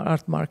about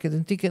art market,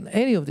 didn't think of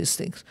any of these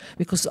things.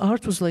 Because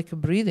art was like a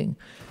breathing.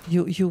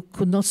 You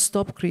could not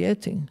stop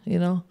creating, you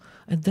know.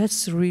 And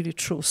that's really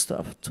true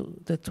stuff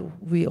that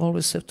we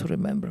always have to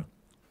remember.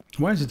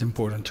 Why is it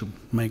important to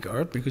make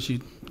art? Because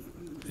you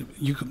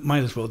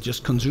might as well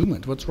just consume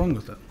it. What's wrong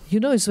with that? You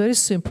know, it's very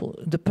simple.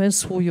 It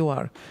depends who you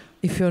are.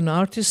 If you're an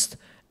artist,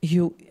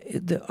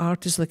 the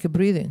art is like a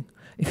breathing.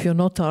 If you're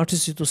not an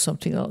artist, you do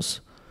something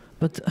else.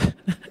 But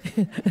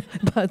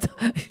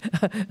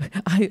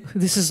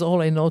this is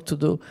all I know to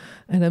do,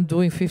 and I'm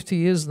doing 50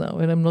 years now,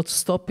 and I'm not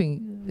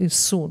stopping it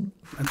soon.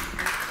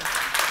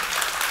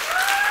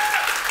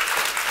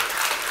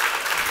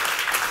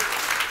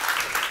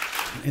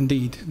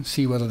 Indeed,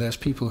 see whether there's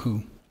people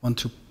who want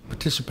to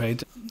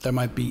participate. There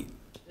might be.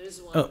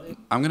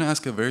 I'm going to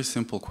ask a very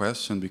simple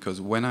question,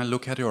 because when I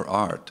look at your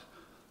art,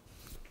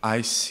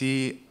 I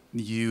see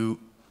you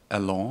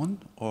alone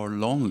or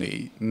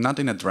lonely, not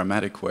in a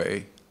dramatic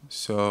way.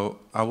 So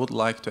I would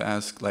like to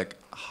ask, like,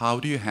 how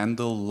do you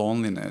handle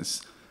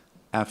loneliness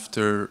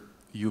after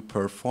you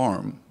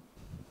perform?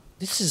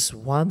 This is a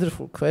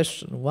wonderful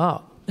question.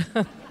 Wow.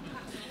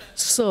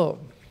 So,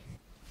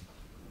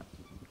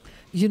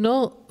 you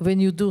know, when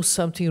you do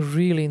something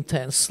really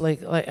intense,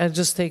 like I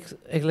just take,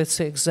 let's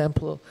say,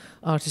 example,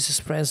 Artist is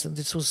Present.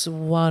 This was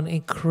one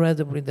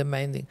incredibly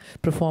demanding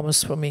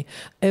performance for me.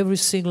 Every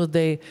single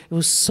day, it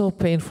was so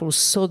painful,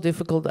 so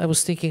difficult. I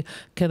was thinking,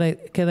 can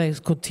I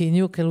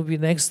continue? Can it be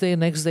next day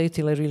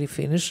till I really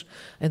finish?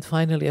 And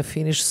finally, I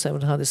finished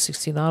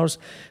 716 hours.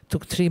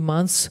 Took 3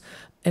 months.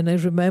 And I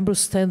remember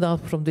stand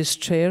up from this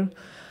chair.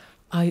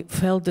 I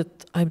felt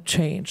that I'm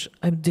changed,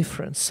 I'm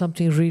different,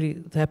 something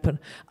really happened.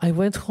 I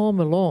went home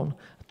alone,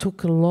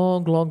 took a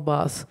long, long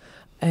bath,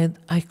 and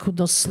I could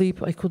not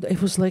sleep.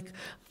 It was like,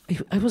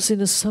 I was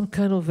in some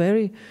kind of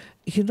very,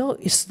 you know,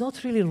 it's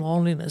not really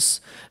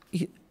loneliness,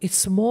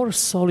 it's more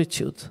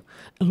solitude.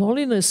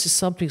 Loneliness is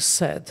something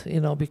sad, you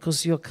know,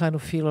 because you kind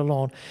of feel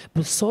alone.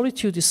 But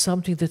solitude is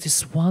something that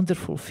is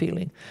wonderful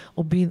feeling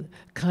of being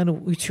kind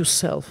of with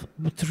yourself,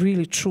 but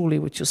really, truly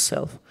with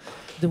yourself.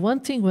 The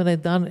one thing when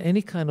I've done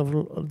any kind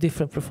of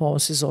different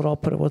performances or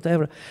opera,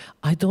 whatever,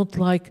 I don't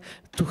like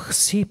to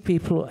see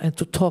people and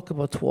to talk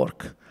about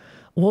work.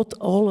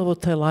 All of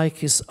what I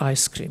like is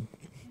ice cream.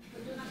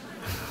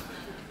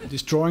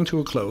 This drawing to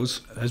a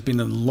close has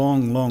been a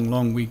long, long,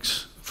 long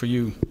weeks for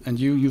you. And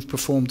you've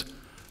performed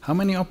how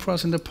many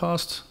operas in the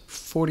past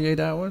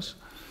 48 hours?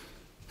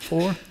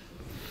 4?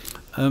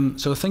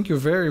 So thank you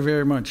very,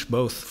 very much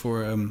both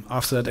for,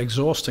 after that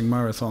exhausting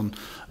marathon,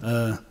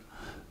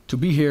 to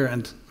be here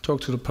and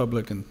talk to the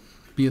public and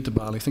be at the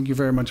Balie. Thank you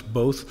very much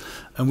both.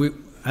 And we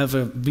have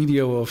a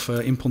video of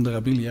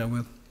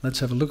Imponderabilia. Let's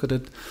have a look at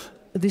it.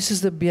 This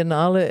is the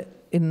Biennale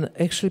in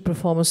actually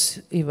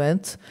performance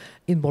event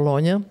in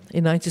Bologna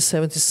in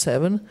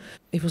 1977.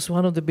 It was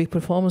one of the big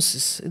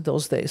performances in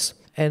those days.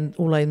 And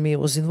Ulla and me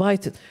was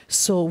invited.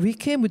 So we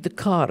came with the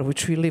car,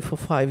 which we lived for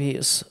 5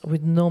 years,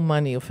 with no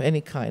money of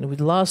any kind,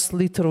 with last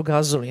liter of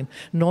gasoline,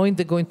 knowing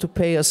they're going to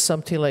pay us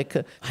something like,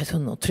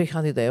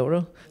 300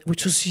 euro,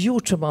 which was a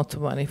huge amount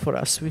of money for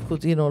us. We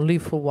could,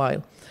 live for a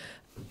while.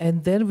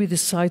 And then we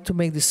decided to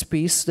make this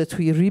piece that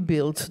we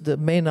rebuilt the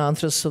main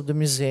entrance of the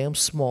museum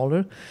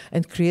smaller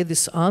and create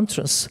this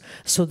entrance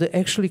so they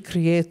actually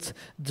create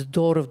the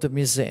door of the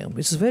museum.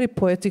 It's a very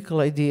poetical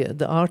idea,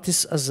 the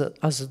artist as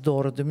a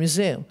door of the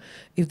museum.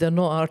 If there are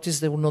no artists,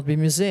 there will not be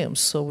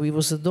museums, so we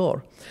was a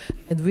door.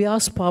 And we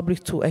asked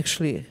public to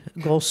actually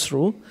go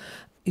through.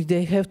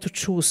 They have to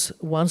choose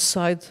one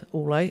side,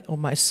 Ulay, or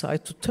my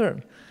side, to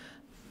turn,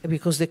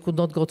 because they could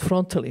not go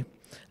frontally.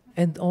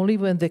 And only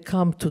when they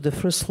come to the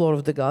first floor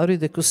of the gallery,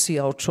 they could see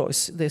our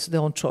choice, their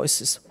own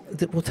choices.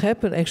 What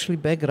happened actually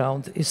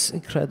background is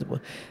incredible.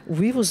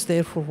 We was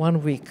there for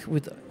 1 week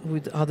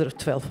with other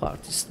 12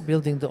 artists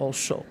building the whole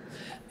show.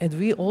 And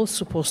we all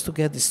supposed to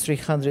get this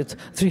 300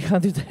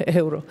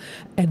 euro,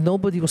 and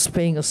nobody was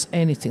paying us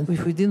anything.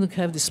 If we didn't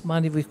have this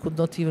money, we could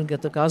not even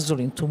get the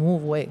gasoline to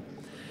move away.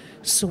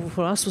 So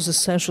for us it was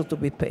essential to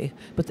be paid.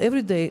 But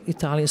every day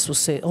Italians would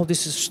say, "Oh,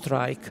 this is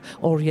strike,"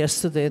 or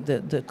yesterday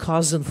the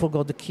cousin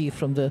forgot the key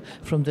from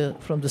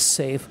the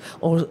safe,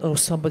 or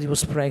somebody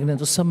was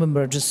pregnant, or some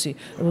emergency.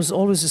 It was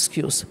always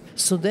excuse.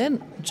 So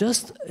then,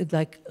 just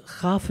like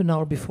half an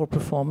hour before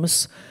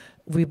performance,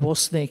 we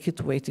both naked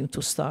waiting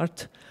to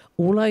start.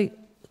 Ulay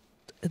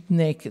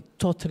naked,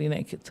 totally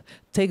naked.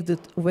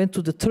 Went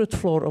to the third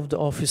floor of the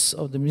office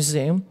of the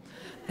museum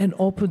and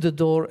opened the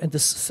door, and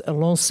a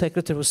lone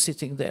secretary was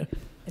sitting there.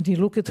 And he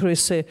looked at her and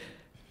said,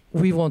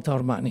 "We want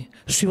our money."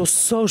 She was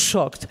so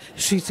shocked.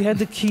 She had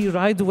the key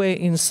right away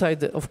inside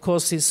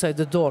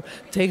the door.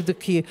 Take the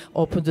key,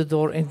 open the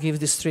door, and give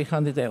this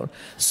 300 euro.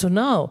 So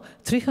now,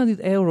 300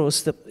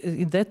 euros,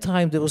 in that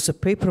time, there was a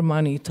paper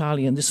money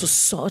Italian. This was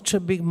such a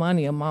big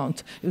money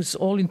amount. It was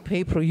all in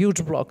paper,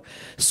 huge block.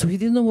 So he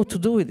didn't know what to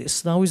do with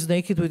this. Now he's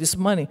naked with his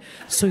money.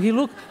 So he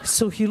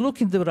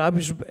looked in the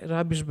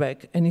rubbish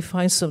bag, and he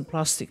finds some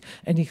plastic,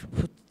 and he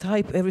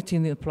type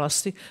everything in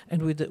plastic,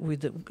 and with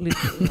the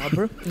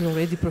rubber, he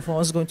already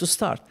performance going to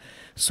start.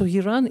 So he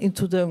ran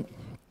into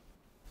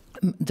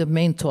the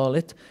main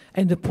toilet,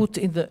 and they put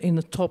in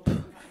the top,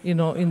 in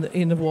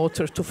the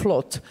water to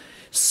float.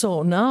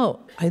 So now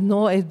I had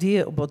no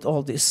idea about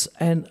all this,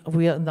 and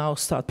we are now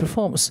start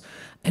performance,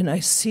 and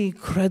I see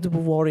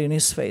incredible worry in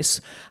his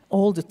face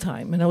all the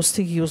time, and I was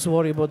thinking he was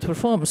worried about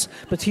performance,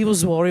 but he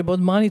was worried about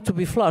money to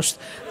be flushed.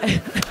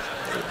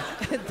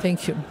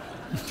 Thank you.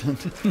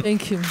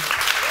 Thank you.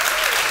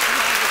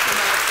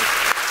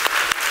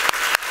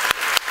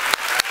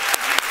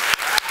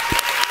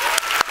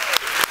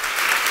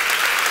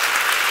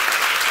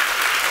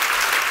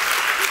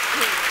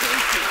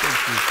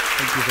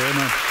 Thank you very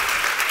much.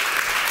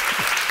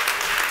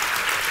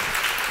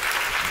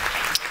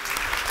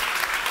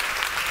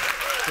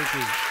 Thank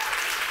you.